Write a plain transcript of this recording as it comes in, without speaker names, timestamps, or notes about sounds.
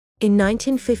In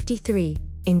 1953,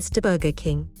 Burger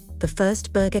King, the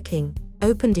first Burger King,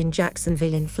 opened in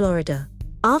Jacksonville in Florida.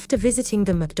 After visiting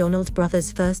the McDonald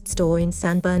brothers' first store in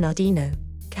San Bernardino,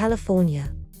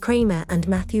 California, Kramer and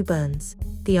Matthew Burns,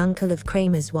 the uncle of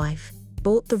Kramer's wife,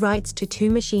 bought the rights to two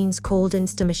machines called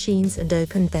Insta machines and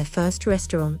opened their first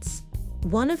restaurants.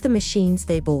 One of the machines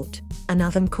they bought, an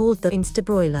oven called the Insta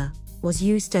Broiler, was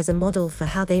used as a model for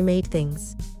how they made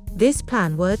things. This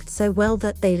plan worked so well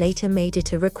that they later made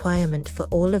it a requirement for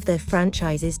all of their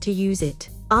franchises to use it.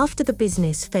 After the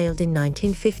business failed in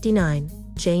 1959,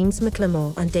 James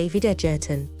McLemore and David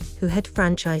Edgerton, who had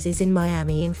franchises in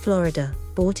Miami and Florida,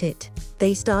 bought it.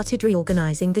 They started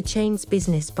reorganizing the chain's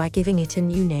business by giving it a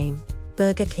new name,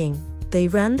 Burger King. They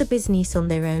ran the business on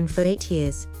their own for 8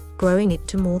 years, growing it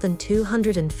to more than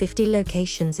 250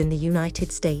 locations in the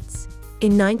United States.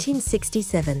 In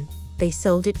 1967, they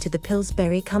sold it to the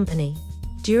Pillsbury Company.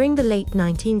 During the late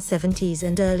 1970s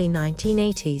and early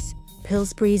 1980s,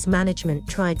 Pillsbury's management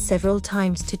tried several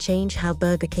times to change how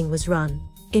Burger King was run.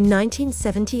 In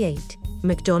 1978,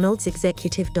 McDonald's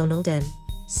executive Donald N.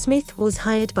 Smith was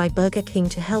hired by Burger King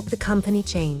to help the company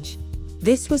change.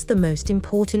 This was the most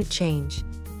important change.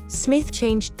 Smith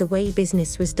changed the way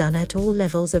business was done at all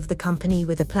levels of the company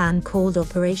with a plan called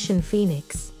Operation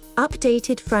Phoenix.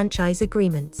 Updated franchise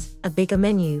agreements, a bigger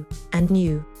menu, and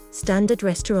new, standard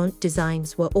restaurant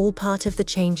designs were all part of the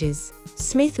changes.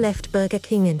 Smith left Burger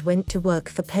King and went to work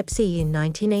for Pepsi in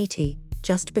 1980,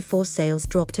 just before sales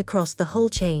dropped across the whole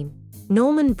chain.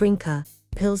 Norman Brinker,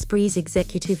 Pillsbury's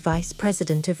executive vice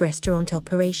president of restaurant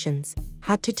operations,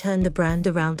 had to turn the brand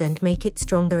around and make it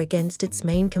stronger against its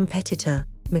main competitor,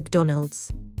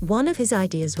 McDonald's. One of his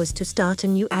ideas was to start a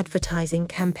new advertising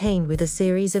campaign with a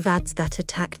series of ads that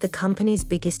attacked the company's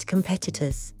biggest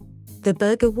competitors. The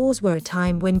Burger Wars were a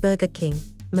time when Burger King,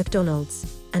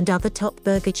 McDonald's, and other top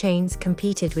burger chains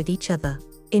competed with each other.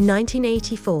 In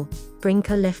 1984,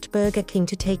 Brinker left Burger King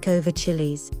to take over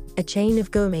Chili's, a chain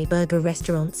of gourmet burger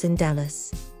restaurants in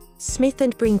Dallas. Smith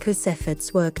and Brinker's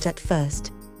efforts worked at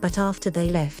first, but after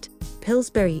they left,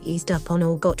 Pillsbury eased up on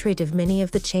or got rid of many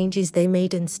of the changes they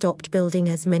made and stopped building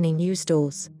as many new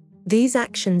stores. These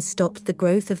actions stopped the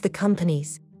growth of the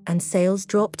companies, and sales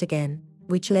dropped again,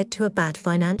 which led to a bad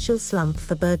financial slump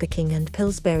for Burger King and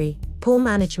Pillsbury. Poor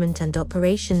management and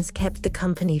operations kept the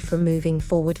company from moving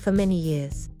forward for many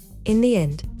years. In the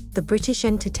end, the British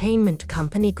entertainment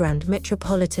company Grand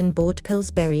Metropolitan bought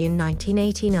Pillsbury in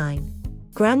 1989.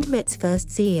 Grand Met's first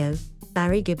CEO,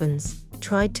 Barry Gibbons,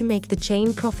 tried to make the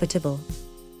chain profitable.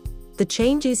 The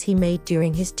changes he made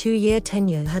during his 2-year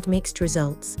tenure had mixed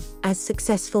results, as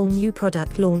successful new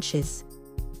product launches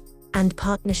and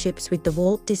partnerships with the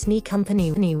Walt Disney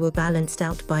Company were balanced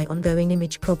out by ongoing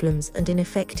image problems and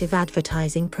ineffective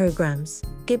advertising programs.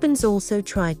 Gibbons also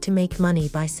tried to make money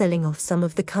by selling off some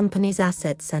of the company's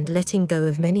assets and letting go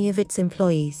of many of its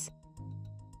employees.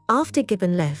 After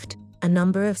Gibbons left, a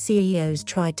number of CEOs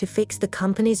tried to fix the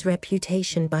company's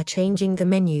reputation by changing the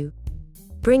menu,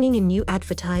 bringing in new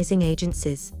advertising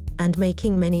agencies, and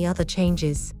making many other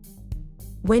changes.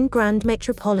 When Grand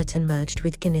Metropolitan merged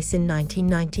with Guinness in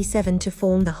 1997 to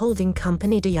form the holding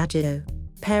company Diageo,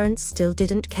 parents still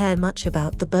didn't care much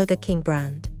about the Burger King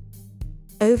brand.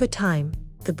 Over time,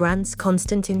 the brand's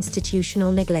constant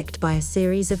institutional neglect by a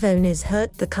series of owners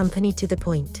hurt the company to the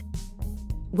point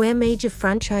where major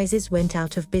franchises went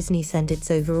out of business and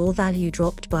its overall value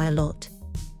dropped by a lot.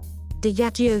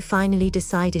 Diageo finally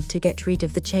decided to get rid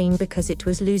of the chain because it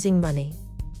was losing money.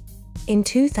 In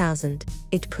 2000,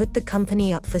 it put the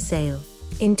company up for sale.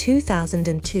 In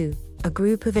 2002, a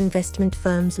group of investment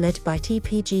firms led by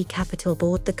TPG Capital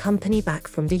bought the company back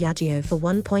from Diageo for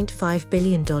 $1.5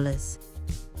 billion.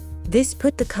 This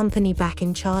put the company back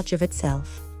in charge of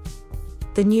itself.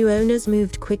 The new owners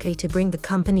moved quickly to bring the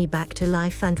company back to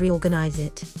life and reorganize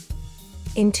it.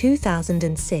 In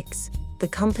 2006, the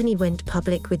company went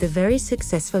public with a very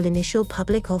successful initial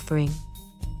public offering.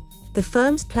 The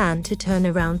firm's plan to turn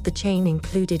around the chain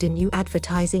included a new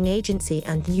advertising agency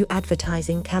and new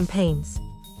advertising campaigns,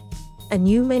 a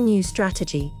new menu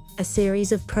strategy, a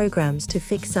series of programs to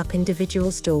fix up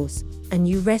individual stores, a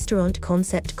new restaurant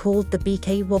concept called the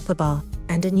BK Whopper Bar,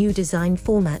 and a new design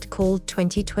format called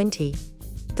 2020.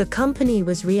 The company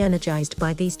was re-energized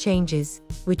by these changes,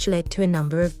 which led to a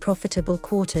number of profitable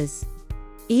quarters.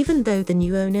 Even though the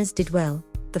new owners did well,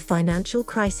 the financial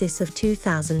crisis of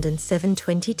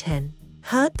 2007-2010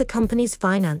 hurt the company's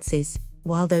finances,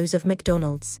 while those of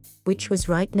McDonald's, which was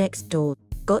right next door,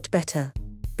 got better.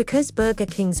 Because Burger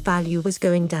King's value was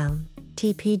going down,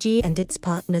 TPG and its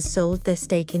partners sold their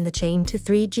stake in the chain to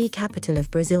 3G Capital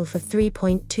of Brazil for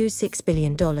 $3.26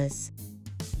 billion.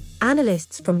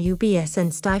 Analysts from UBS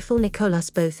and Stifel Nicolaus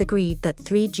both agreed that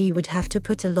 3G would have to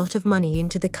put a lot of money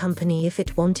into the company if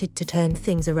it wanted to turn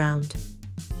things around.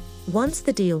 Once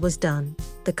the deal was done,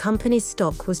 the company's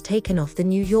stock was taken off the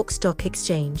New York Stock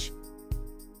Exchange.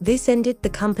 This ended the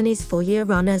company's 4-year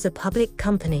run as a public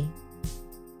company.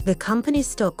 The company's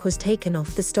stock was taken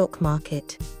off the stock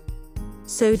market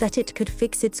so that it could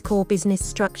fix its core business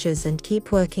structures and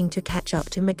keep working to catch up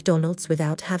to McDonald's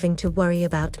without having to worry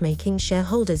about making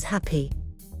shareholders happy.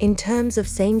 In terms of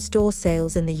same-store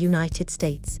sales in the United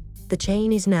States, the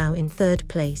chain is now in 3rd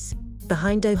place,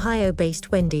 behind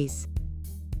Ohio-based Wendy's.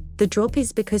 The drop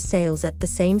is because sales at the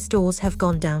same stores have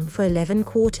gone down for 11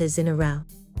 quarters in a row.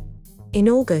 In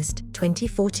August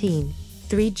 2014,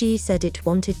 3G said it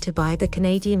wanted to buy the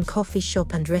Canadian coffee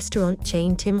shop and restaurant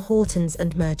chain Tim Hortons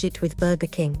and merge it with Burger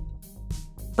King.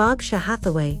 Berkshire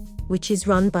Hathaway, which is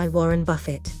run by Warren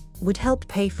Buffett, would help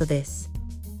pay for this.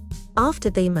 After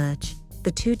they merge,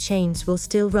 the two chains will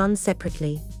still run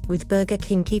separately, with Burger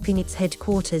King keeping its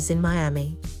headquarters in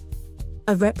Miami.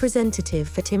 A representative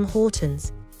for Tim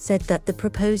Hortons said that the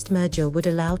proposed merger would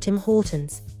allow Tim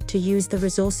Hortons to use the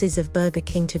resources of Burger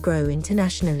King to grow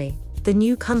internationally. The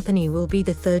new company will be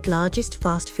the 3rd largest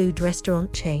fast food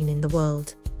restaurant chain in the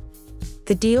world.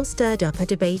 The deal stirred up a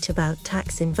debate about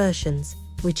tax inversions,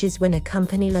 which is when a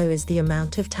company lowers the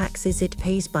amount of taxes it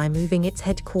pays by moving its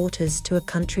headquarters to a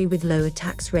country with lower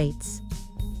tax rates.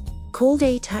 Called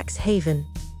a tax haven,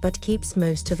 but keeps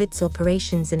most of its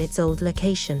operations in its old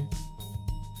location.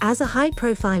 As a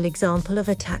high-profile example of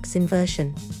a tax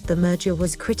inversion, the merger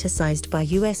was criticized by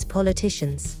US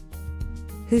politicians,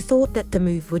 who thought that the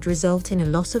move would result in a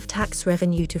loss of tax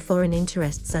revenue to foreign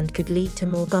interests and could lead to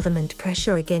more government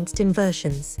pressure against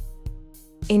inversions.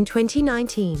 In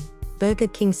 2019, Burger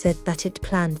King said that it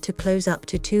planned to close up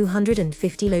to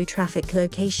 250 low-traffic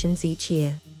locations each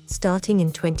year, starting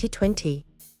in 2020.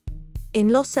 In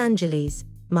Los Angeles,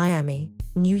 Miami,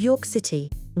 New York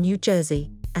City, New Jersey,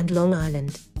 and Long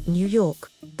Island, New York,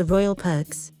 the Royal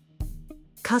Perks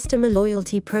customer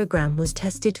loyalty program was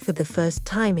tested for the first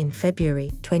time in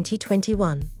February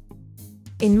 2021.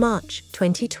 In March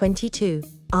 2022,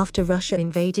 after Russia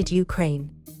invaded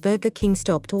Ukraine, Burger King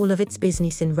stopped all of its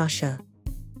business in Russia,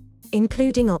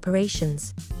 including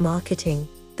operations, marketing,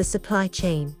 the supply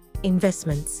chain,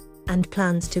 investments, and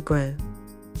plans to grow.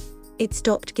 It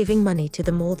stopped giving money to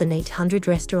the more than 800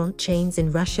 restaurant chains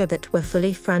in Russia that were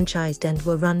fully franchised and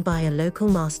were run by a local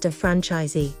master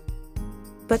franchisee.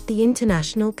 But the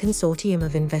International Consortium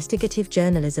of Investigative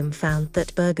Journalism found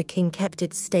that Burger King kept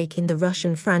its stake in the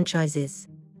Russian franchises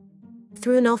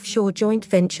through an offshore joint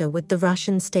venture with the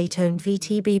Russian state-owned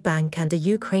VTB Bank and a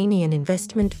Ukrainian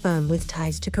investment firm with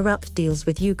ties to corrupt deals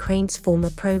with Ukraine's former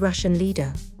pro-Russian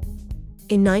leader.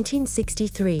 In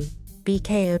 1963,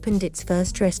 BK opened its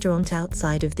first restaurant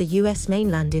outside of the US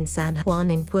mainland in San Juan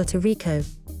in Puerto Rico,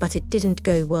 but it didn't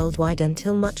go worldwide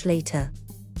until much later.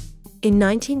 In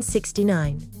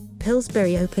 1969,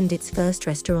 Pillsbury opened its first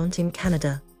restaurant in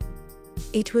Canada.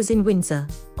 It was in Windsor,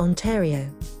 Ontario.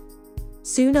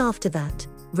 Soon after that,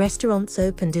 restaurants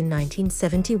opened in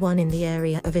 1971 in the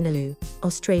area of Inaloo,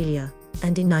 Australia,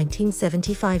 and in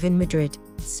 1975 in Madrid,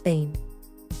 Spain.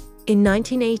 In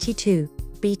 1982,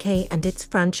 BK and its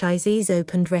franchisees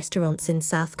opened restaurants in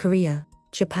South Korea,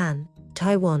 Japan,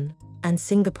 Taiwan, and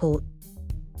Singapore.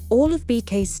 All of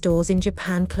BK's stores in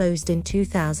Japan closed in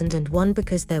 2001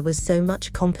 because there was so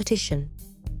much competition.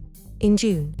 In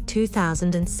June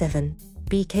 2007,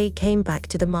 BK came back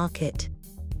to the market.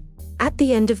 At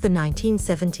the end of the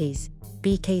 1970s,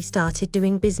 BK started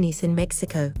doing business in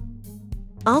Mexico.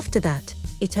 After that,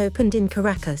 it opened in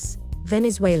Caracas,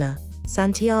 Venezuela,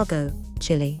 Santiago,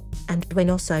 Chile, and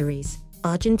Buenos Aires,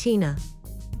 Argentina.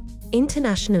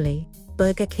 Internationally,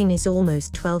 Burger King is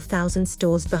almost 12,000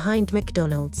 stores behind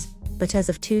McDonald's, but as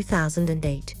of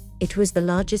 2008, it was the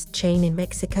largest chain in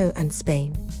Mexico and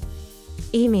Spain.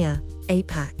 EMEA,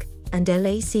 APAC, and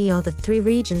LAC are the 3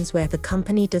 regions where the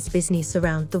company does business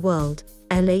around the world.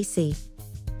 LAC.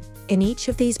 In each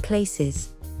of these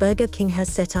places, Burger King has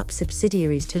set up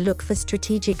subsidiaries to look for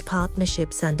strategic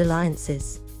partnerships and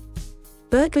alliances.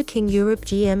 Burger King Europe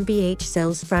GmbH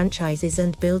sells franchises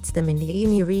and builds them in the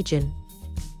EMEA region.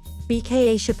 BK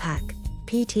Asia Pac,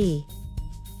 Pte.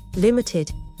 Limited,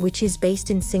 which is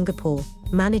based in Singapore,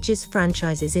 manages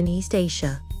franchises in East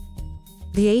Asia,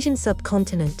 the Asian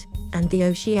subcontinent, and the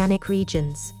Oceanic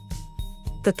regions.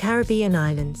 The Caribbean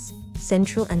islands,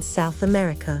 Central and South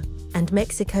America, and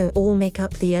Mexico all make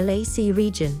up the LAC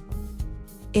region.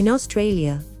 In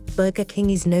Australia, Burger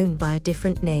King is known by a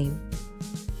different name.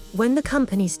 When the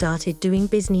company started doing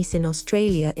business in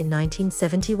Australia in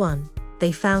 1971,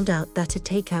 they found out that a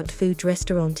takeout food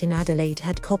restaurant in Adelaide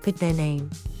had copied their name.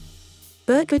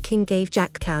 Burger King gave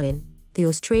Jack Cowin, the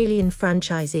Australian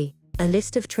franchisee, a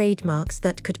list of trademarks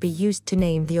that could be used to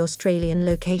name the Australian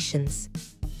locations.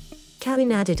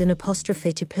 Cowin added an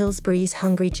apostrophe to Pillsbury's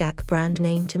Hungry Jack brand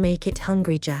name to make it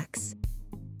Hungry Jack's.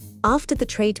 After the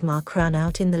trademark ran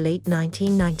out in the late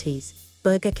 1990s,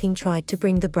 Burger King tried to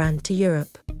bring the brand to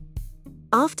Europe.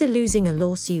 After losing a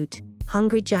lawsuit,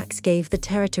 Hungry Jack's gave the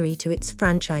territory to its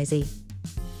franchisee.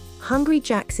 Hungry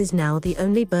Jack's is now the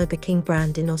only Burger King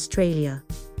brand in Australia.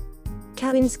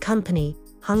 Cowin's company,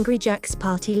 Hungry Jack's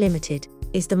Party Limited,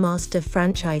 is the master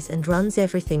franchise and runs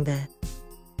everything there.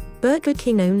 Burger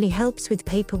King only helps with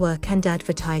paperwork and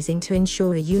advertising to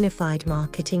ensure a unified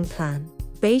marketing plan.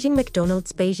 Beijing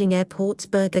McDonald's Beijing Airport's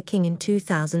Burger King in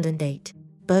 2008.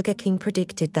 Burger King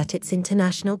predicted that its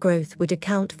international growth would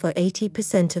account for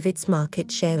 80% of its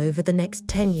market share over the next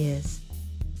 10 years.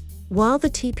 While the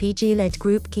TPG-led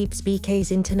group keeps BK's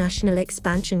international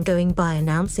expansion going by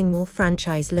announcing more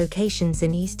franchise locations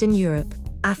in Eastern Europe,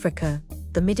 Africa,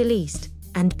 the Middle East,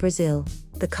 and Brazil,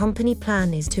 the company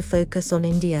plan is to focus on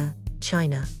India,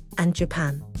 China, and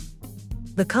Japan.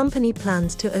 The company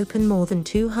plans to open more than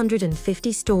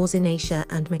 250 stores in Asia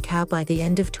and Macau by the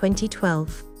end of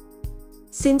 2012.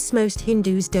 Since most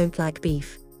Hindus don't like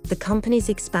beef, the company's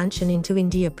expansion into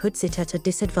India puts it at a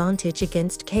disadvantage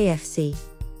against KFC.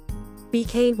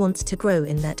 BK wants to grow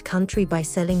in that country by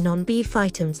selling non-beef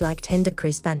items like tender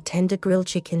crisp and tender grilled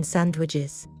chicken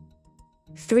sandwiches.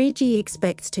 3G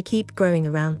expects to keep growing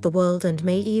around the world and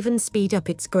may even speed up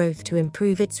its growth to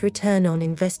improve its return on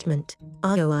investment,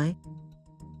 ROI.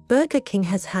 Burger King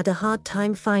has had a hard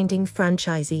time finding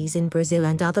franchisees in Brazil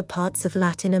and other parts of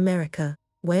Latin America,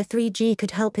 where 3G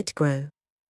could help it grow.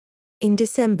 In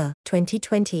December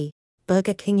 2020,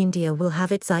 Burger King India will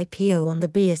have its IPO on the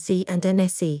BSE and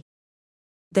NSE.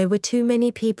 There were too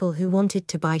many people who wanted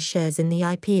to buy shares in the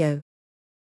IPO.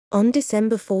 On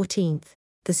December 14,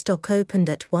 the stock opened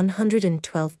at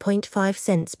 112.5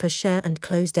 cents per share and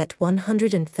closed at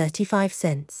 135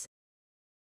 cents.